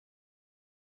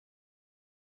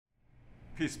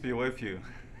Peace be with you,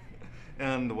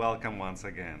 and welcome once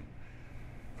again.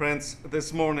 Friends,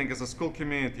 this morning as a school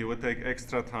community, we take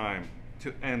extra time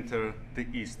to enter the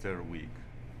Easter week,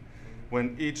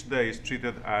 when each day is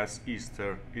treated as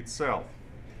Easter itself.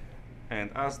 And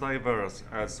as diverse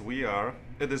as we are,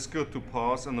 it is good to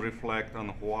pause and reflect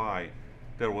on why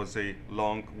there was a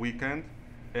long weekend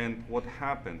and what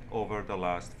happened over the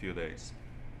last few days.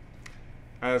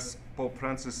 As Pope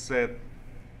Francis said,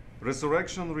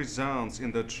 resurrection resounds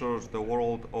in the church the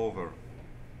world over,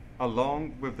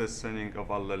 along with the singing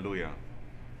of Alleluia.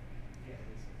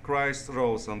 Christ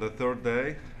rose on the third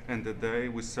day, and the day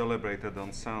we celebrated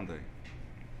on Sunday.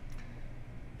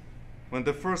 When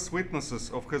the first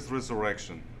witnesses of his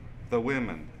resurrection, the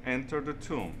women, entered the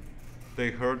tomb,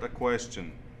 they heard a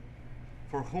question,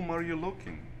 "For whom are you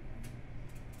looking?"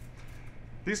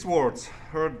 These words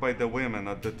heard by the women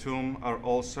at the tomb are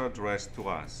also addressed to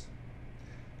us.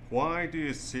 Why do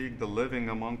you seek the living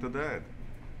among the dead?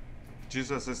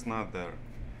 Jesus is not there,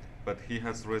 but he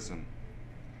has risen.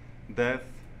 Death,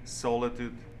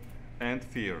 solitude, and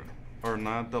fear are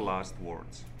not the last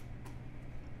words.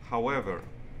 However,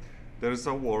 there is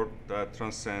a word that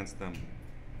transcends them,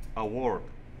 a word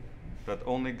that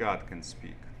only God can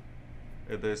speak.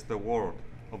 It is the word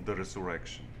of the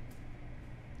resurrection.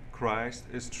 Christ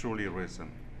is truly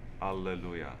risen.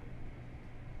 Alleluia.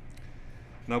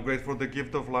 Now, great for the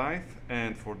gift of life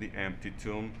and for the empty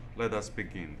tomb, let us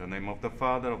begin. In the name of the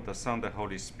Father, of the Son, the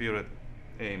Holy Spirit.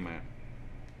 Amen.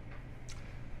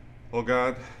 O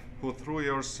God, who through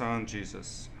your Son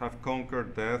Jesus have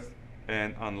conquered death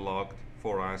and unlocked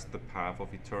for us the path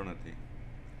of eternity,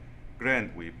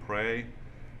 grant, we pray,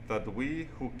 that we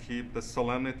who keep the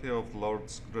solemnity of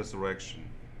Lord's resurrection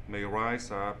may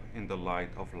rise up in the light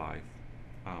of life.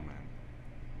 Amen.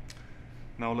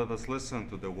 Now let us listen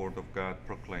to the word of God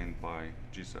proclaimed by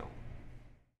Giselle.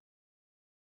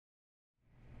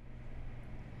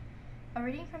 A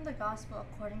reading from the Gospel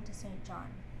according to St. John.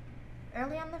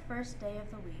 Early on the first day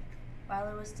of the week, while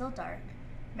it was still dark,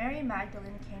 Mary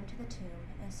Magdalene came to the tomb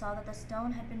and saw that the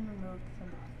stone had been removed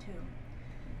from the tomb.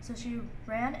 So she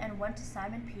ran and went to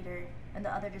Simon Peter and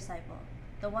the other disciple,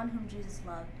 the one whom Jesus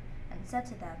loved, and said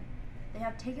to them, "They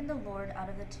have taken the Lord out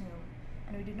of the tomb,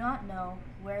 and we do not know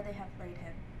where they have laid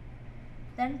him."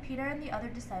 Then Peter and the other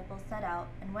disciple set out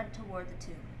and went toward the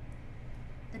tomb.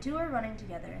 The two were running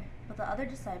together, but the other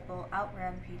disciple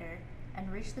outran Peter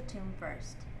and reached the tomb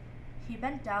first. He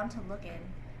bent down to look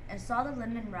in and saw the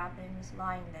linen wrappings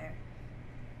lying there,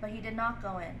 but he did not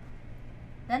go in.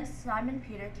 Then Simon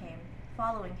Peter came,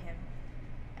 following him,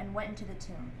 and went into the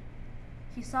tomb.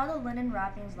 He saw the linen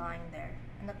wrappings lying there,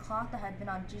 and the cloth that had been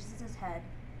on Jesus' head,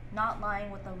 not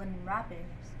lying with the linen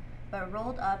wrappings, but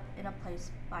rolled up in a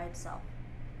place by itself.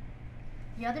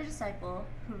 The other disciple,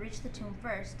 who reached the tomb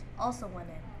first, also went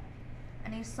in,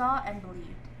 and he saw and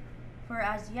believed, for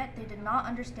as yet they did not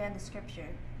understand the scripture,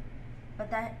 but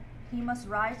that he must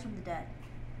rise from the dead.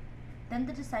 Then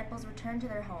the disciples returned to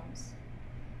their homes.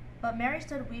 But Mary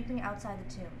stood weeping outside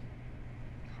the tomb.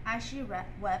 As she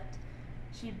wept,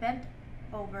 she bent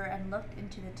over and looked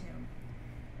into the tomb.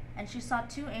 And she saw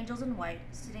two angels in white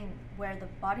sitting where the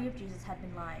body of Jesus had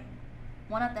been lying,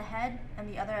 one at the head and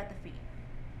the other at the feet.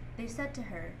 They said to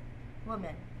her,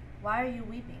 "Woman, why are you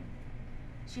weeping?"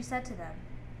 She said to them,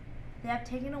 "They have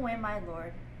taken away my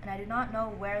Lord, and I do not know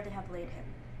where they have laid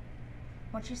him."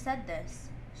 When she said this,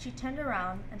 she turned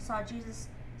around and saw Jesus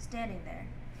standing there,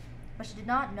 but she did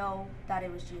not know that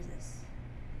it was Jesus.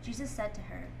 Jesus said to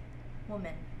her,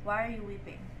 "Woman, why are you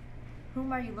weeping?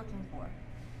 Whom are you looking for?"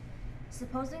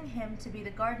 Supposing him to be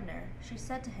the gardener, she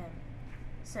said to him,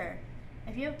 "Sir,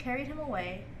 if you have carried him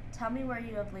away, tell me where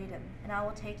you have laid him, and I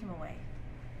will take him away."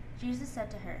 Jesus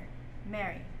said to her,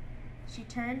 "Mary." She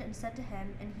turned and said to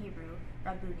him in Hebrew,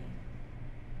 "Rabboni."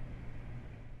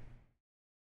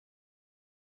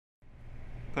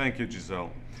 Thank you,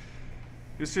 Giselle.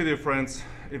 You see, dear friends,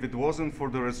 if it wasn't for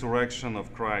the resurrection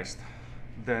of Christ,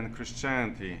 then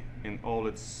Christianity in all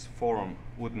its form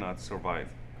would not survive.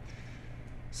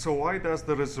 So why does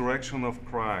the resurrection of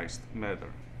Christ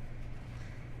matter?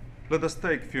 Let us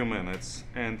take a few minutes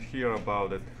and hear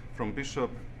about it from Bishop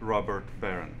Robert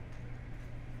Barron.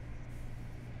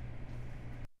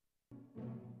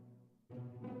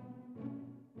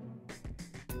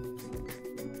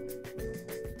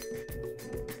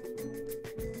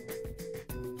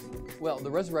 Well, the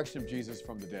resurrection of Jesus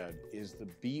from the dead is the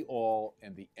be-all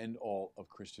and the end-all of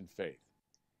Christian faith.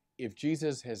 If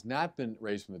Jesus has not been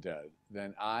raised from the dead,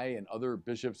 then I and other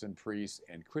bishops and priests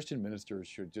and Christian ministers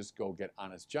should just go get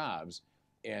honest jobs,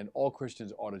 and all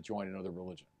Christians ought to join another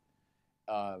religion.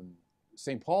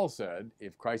 St. Paul said,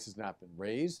 if Christ has not been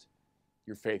raised,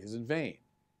 Your faith is in vain,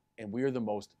 and we are the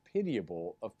most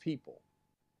pitiable of people.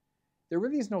 There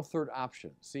really is no third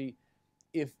option. See,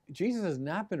 if Jesus has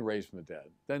not been raised from the dead,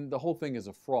 then the whole thing is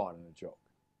a fraud and a joke.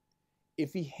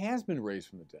 If he has been raised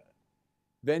from the dead,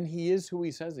 then he is who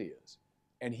he says he is,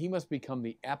 and he must become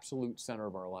the absolute center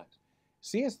of our lives.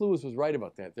 C.S. Lewis was right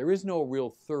about that. There is no real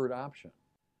third option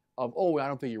of, oh, I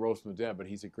don't think he rose from the dead, but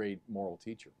he's a great moral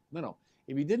teacher. No.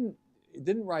 If he didn't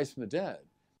rise from the dead,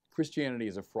 Christianity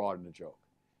is a fraud and a joke.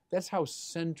 That's how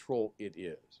central it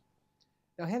is.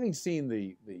 Now, having seen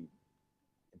the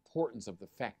importance of the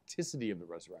facticity of the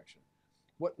resurrection,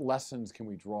 what lessons can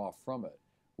we draw from it?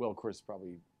 Well, of course,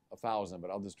 probably 1,000,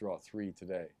 but I'll just draw 3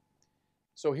 today.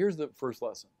 So here's the first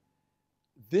lesson.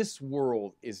 This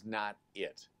world is not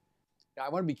it. Now, I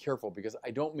want to be careful because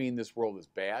I don't mean this world is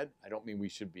bad. I don't mean we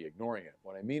should be ignoring it.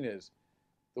 What I mean is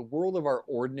the world of our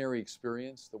ordinary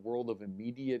experience, the world of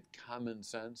immediate common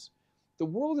sense, the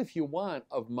world, if you want,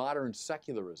 of modern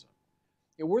secularism.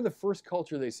 You know, we're the first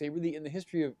culture, they say, really in the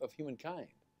history of humankind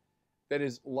that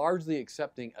is largely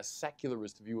accepting a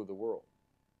secularist view of the world.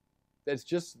 That's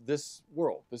just this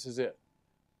world. This is it.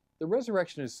 The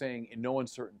resurrection is saying in no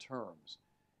uncertain terms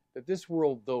that this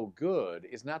world, though good,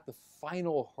 is not the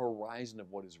final horizon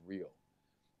of what is real.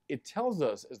 It tells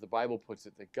us, as the Bible puts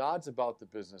it, that God's about the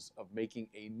business of making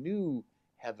a new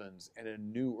heavens and a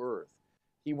new earth.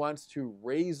 He wants to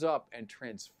raise up and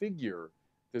transfigure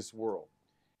this world.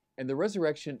 And the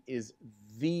resurrection is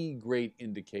the great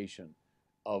indication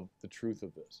of the truth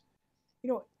of this.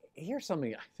 You know, here's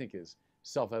something I think is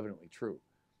self-evidently true.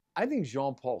 I think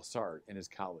Jean-Paul Sartre and his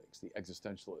colleagues, the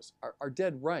existentialists, are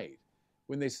dead right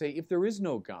when they say if there is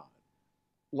no God,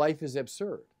 life is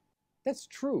absurd. That's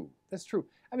true. That's true.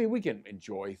 I mean, we can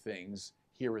enjoy things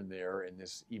here and there in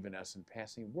this evanescent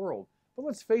passing world, but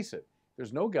let's face it,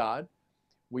 there's no God,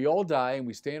 we all die and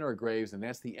we stay in our graves and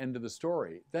that's the end of the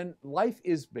story, then life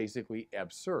is basically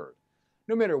absurd.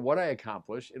 No matter what I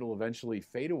accomplish, it'll eventually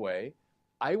fade away,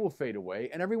 I will fade away,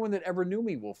 and everyone that ever knew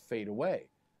me will fade away.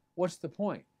 What's the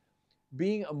point?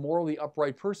 Being a morally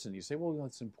upright person, you say, well,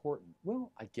 that's important.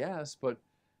 Well, I guess, but,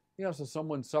 you know, so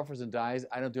someone suffers and dies,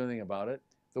 I don't do anything about it.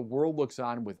 The world looks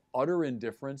on with utter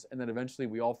indifference, and then eventually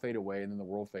we all fade away, and then the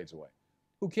world fades away.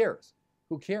 Who cares?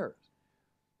 Who cares?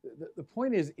 The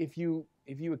point is, if you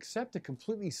accept a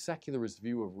completely secularist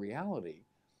view of reality,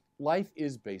 life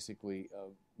is basically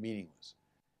meaningless.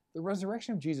 The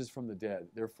resurrection of Jesus from the dead,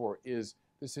 therefore, is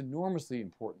this enormously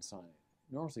important sign,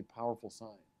 enormously powerful sign,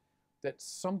 that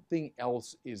something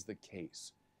else is the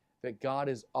case, that God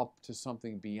is up to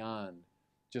something beyond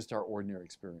just our ordinary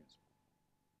experience.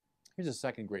 Here's a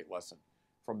second great lesson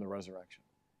from the resurrection,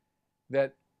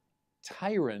 that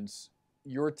tyrants,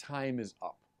 your time is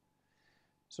up.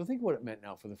 So think what it meant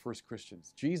now for the first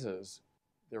Christians. Jesus,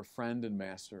 their friend and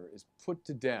master, is put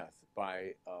to death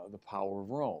by the power of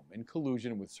Rome in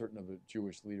collusion with certain of the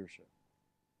Jewish leadership.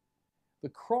 The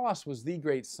cross was the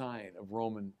great sign of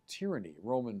Roman tyranny,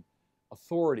 Roman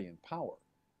authority and power.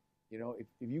 You know, if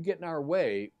you get in our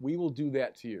way, we will do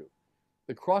that to you.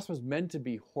 The cross was meant to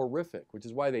be horrific, which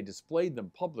is why they displayed them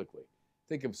publicly.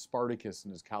 Think of Spartacus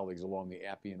and his colleagues along the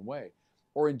Appian Way.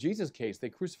 Or in Jesus' case, they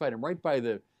crucified him right by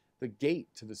the gate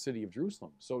to the city of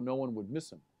Jerusalem, so no one would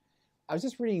miss him. I was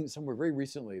just reading somewhere very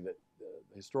recently that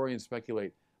historians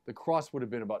speculate the cross would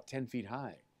have been about 10 feet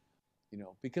high, you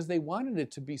know, because they wanted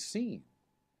it to be seen.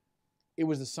 It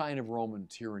was a sign of Roman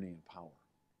tyranny and power.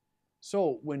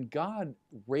 So when God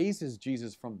raises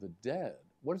Jesus from the dead,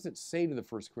 what does it say to the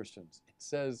first Christians? It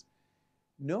says,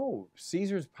 no,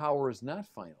 Caesar's power is not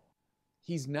final.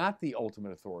 He's not the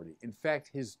ultimate authority. In fact,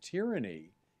 his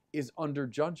tyranny is under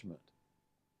judgment.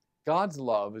 God's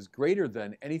love is greater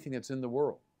than anything that's in the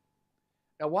world.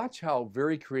 Now watch how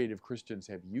very creative Christians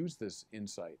have used this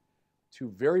insight to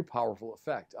very powerful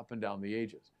effect up and down the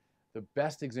ages. The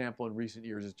best example in recent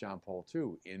years is John Paul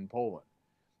II in Poland.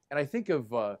 And I think of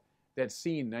that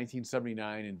scene,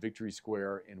 1979 in Victory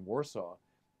Square in Warsaw,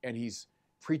 and he's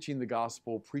preaching the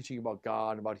gospel, preaching about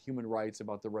God, about human rights,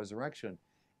 about the resurrection.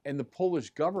 And the Polish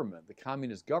government, the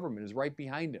communist government, is right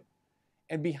behind him.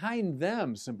 And behind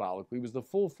them, symbolically, was the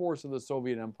full force of the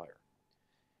Soviet Empire.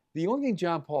 The only thing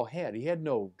John Paul had, he had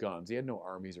no guns, he had no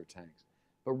armies or tanks.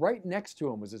 But right next to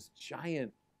him was this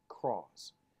giant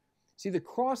cross. See, the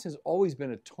cross has always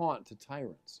been a taunt to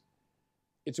tyrants.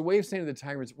 It's a way of saying to the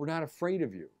tyrants, we're not afraid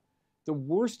of you. The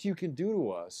worst you can do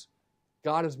to us,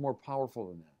 God is more powerful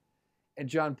than that. And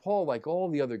John Paul, like all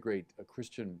the other great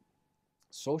Christian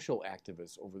social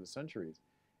activists over the centuries,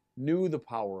 knew the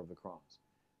power of the cross.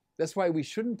 That's why we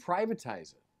shouldn't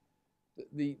privatize it.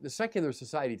 The secular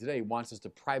society today wants us to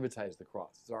privatize the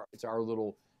cross. It's our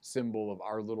little symbol of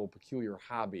our little peculiar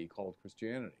hobby called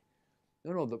Christianity.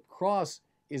 No, the cross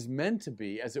is meant to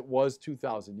be, as it was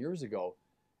 2,000 years ago,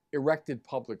 erected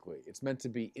publicly. It's meant to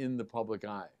be in the public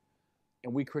eye.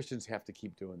 And we Christians have to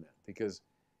keep doing that because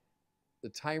the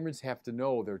tyrants have to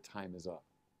know their time is up.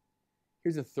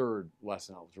 Here's a third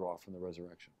lesson I'll draw from the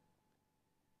resurrection.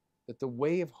 That the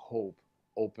way of hope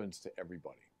opens to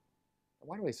everybody.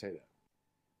 Why do I say that?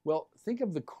 Well, think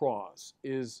of the cross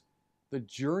as the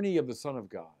journey of the Son of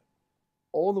God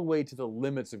all the way to the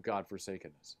limits of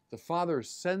God-forsakenness. The Father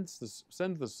sends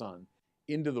the Son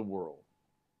into the world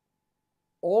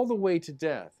all the way to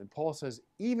death. And Paul says,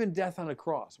 even death on a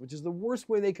cross, which is the worst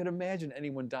way they could imagine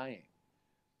anyone dying.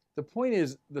 The point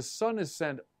is, the Son is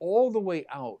sent all the way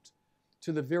out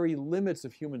to the very limits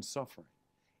of human suffering,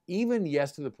 even,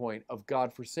 yes, to the point of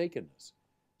God-forsakenness.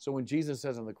 So when Jesus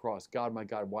says on the cross, God, my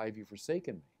God, why have you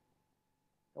forsaken me?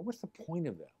 Now, what's the point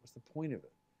of that? What's the point of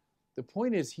it? The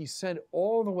point is he sent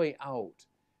all the way out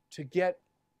to get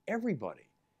everybody,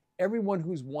 everyone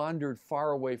who's wandered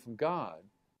far away from God,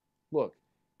 look,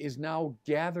 is now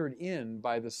gathered in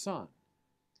by the Son.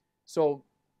 So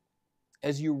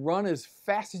as you run as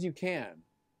fast as you can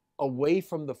away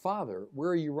from the Father,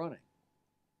 where are you running?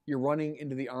 You're running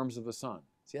into the arms of the Son.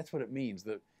 See, that's what it means,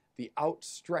 the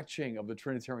outstretching of the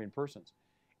Trinitarian persons.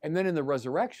 And then in the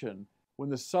resurrection, when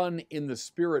the Son in the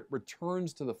Spirit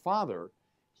returns to the Father,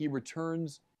 he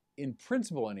returns, in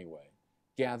principle anyway,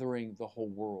 gathering the whole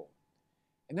world.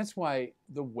 And that's why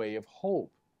the way of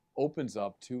hope opens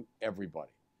up to everybody.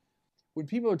 When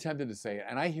people are tempted to say,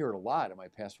 and I hear it a lot in my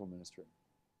pastoral ministry,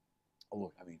 oh,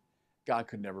 look, I mean, God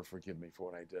could never forgive me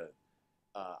for what I did.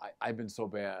 I've been so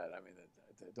bad. I mean,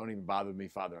 don't even bother me,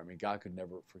 Father. I mean, God could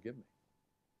never forgive me.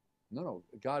 No,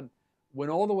 God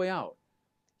went all the way out.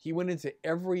 He went into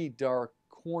every dark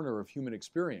corner of human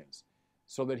experience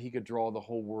so that he could draw the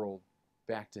whole world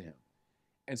back to him.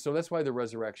 And so that's why the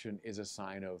resurrection is a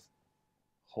sign of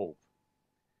hope.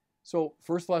 So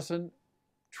first lesson,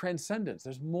 transcendence.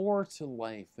 There's more to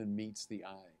life than meets the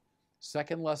eye.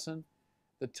 Second lesson,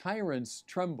 the tyrants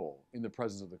tremble in the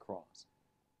presence of the cross.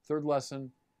 Third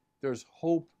lesson, there's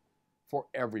hope for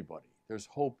everybody. There's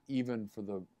hope even for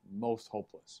the most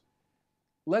hopeless.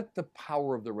 Let the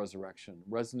power of the resurrection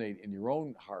resonate in your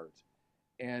own heart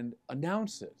and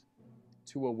announce it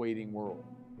to a waiting world.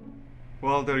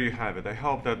 Well, there you have it. I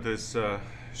hope that this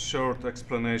short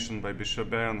explanation by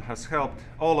Bishop Ben has helped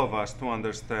all of us to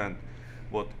understand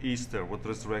what Easter, what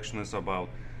resurrection is about.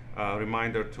 A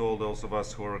reminder to all those of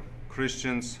us who are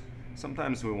Christians,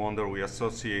 sometimes we wonder, we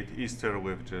associate Easter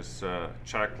with just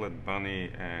chocolate bunny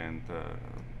and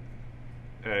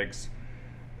eggs.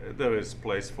 There is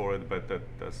place for it, but that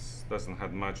doesn't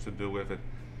have much to do with it.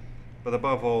 But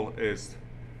above all is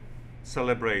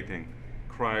celebrating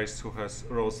Christ who has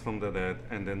rose from the dead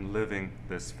and then living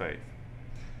this faith.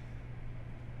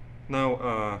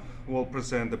 Now we'll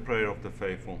present the prayer of the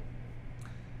faithful.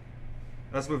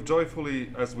 As we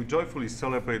joyfully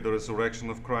celebrate the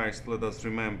resurrection of Christ, let us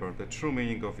remember the true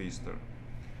meaning of Easter.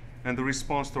 And the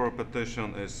response to our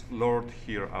petition is, Lord,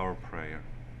 hear our prayer.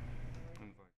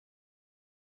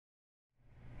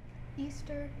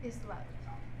 Easter is love.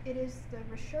 It is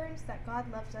the assurance that God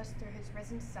loves us through his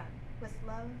risen Son, with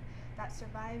love that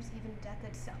survives even death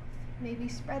itself. May we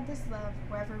spread this love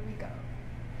wherever we go.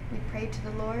 We pray to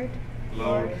the Lord.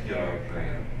 Lord, hear our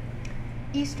prayer.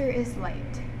 Easter is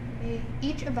light. May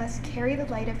each of us carry the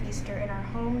light of Easter in our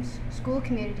homes, school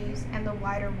communities, and the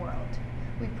wider world.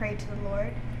 We pray to the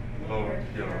Lord. Lord,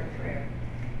 hear our prayer.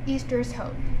 Easter is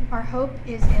hope. Our hope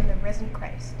is in the risen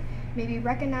Christ. May we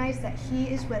recognize that he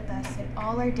is with us in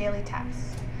all our daily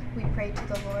tasks. We pray to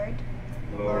the Lord.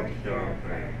 Lord, hear our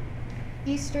prayer.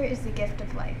 Easter is the gift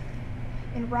of life.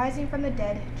 In rising from the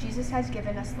dead, Jesus has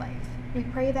given us life. We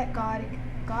pray that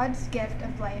God's gift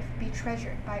of life be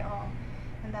treasured by all,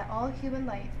 and that all human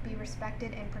life be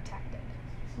respected and protected.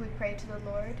 We pray to the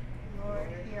Lord. Lord,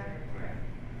 hear our prayer.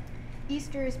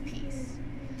 Easter is peace.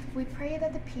 We pray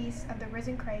that the peace of the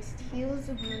risen Christ heals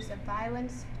the wounds of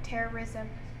violence, terrorism,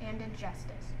 and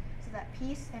injustice, so that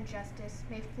peace and justice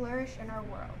may flourish in our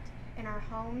world, in our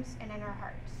homes, and in our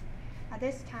hearts. At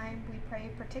this time, we pray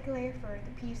particularly for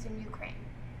the peace in Ukraine.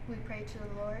 We pray to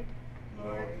the Lord.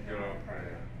 Lord, hear our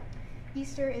prayer.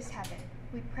 Easter is heaven.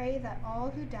 We pray that all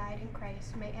who died in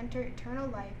Christ may enter eternal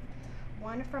life,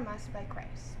 won from us by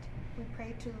Christ. We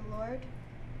pray to the Lord.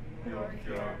 Lord,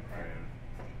 hear our prayer.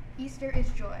 Easter is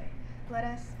joy. Let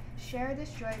us share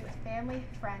this joy with family,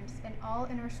 friends, and all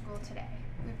in our school today.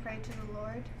 We pray to the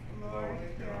Lord. Lord,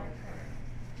 hear our prayer.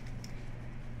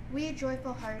 We,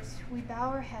 joyful hearts, we bow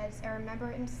our heads and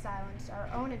remember in silence our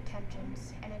own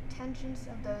intentions and intentions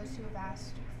of those who have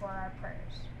asked for our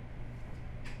prayers.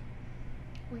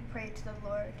 We pray to the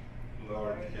Lord.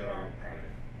 Lord, hear our prayer.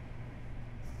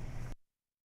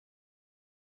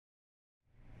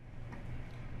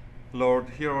 Lord,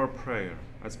 hear our prayer,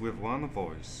 as with one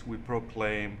voice we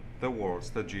proclaim the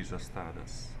words that Jesus taught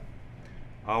us.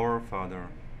 Our Father,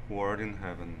 who art in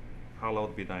heaven,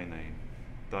 hallowed be thy name.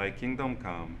 Thy kingdom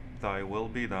come, thy will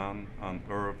be done on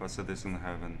earth as it is in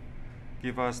heaven.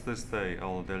 Give us this day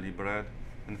our daily bread,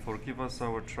 and forgive us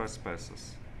our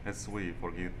trespasses, as we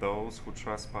forgive those who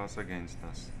trespass against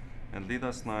us. And lead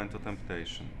us not into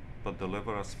temptation, but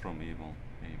deliver us from evil.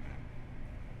 Amen.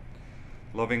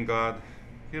 Loving God,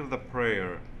 hear the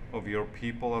prayer of your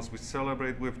people as we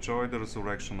celebrate with joy the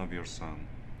resurrection of your Son,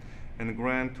 and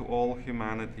grant to all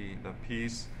humanity the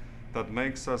peace that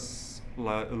makes us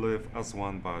live as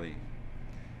one body.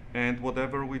 And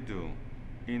whatever we do,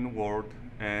 in word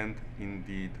and in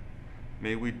deed,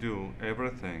 may we do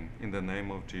everything in the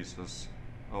name of Jesus,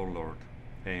 our Lord.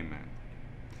 Amen.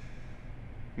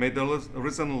 May the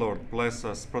risen Lord bless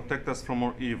us, protect us from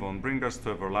all evil, and bring us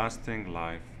to everlasting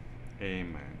life.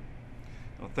 Amen.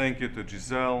 Thank you to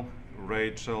Giselle,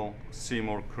 Rachel,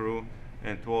 CMOR crew,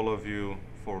 and to all of you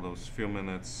for those few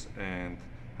minutes, and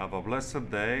have a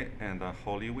blessed day and a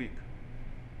holy week.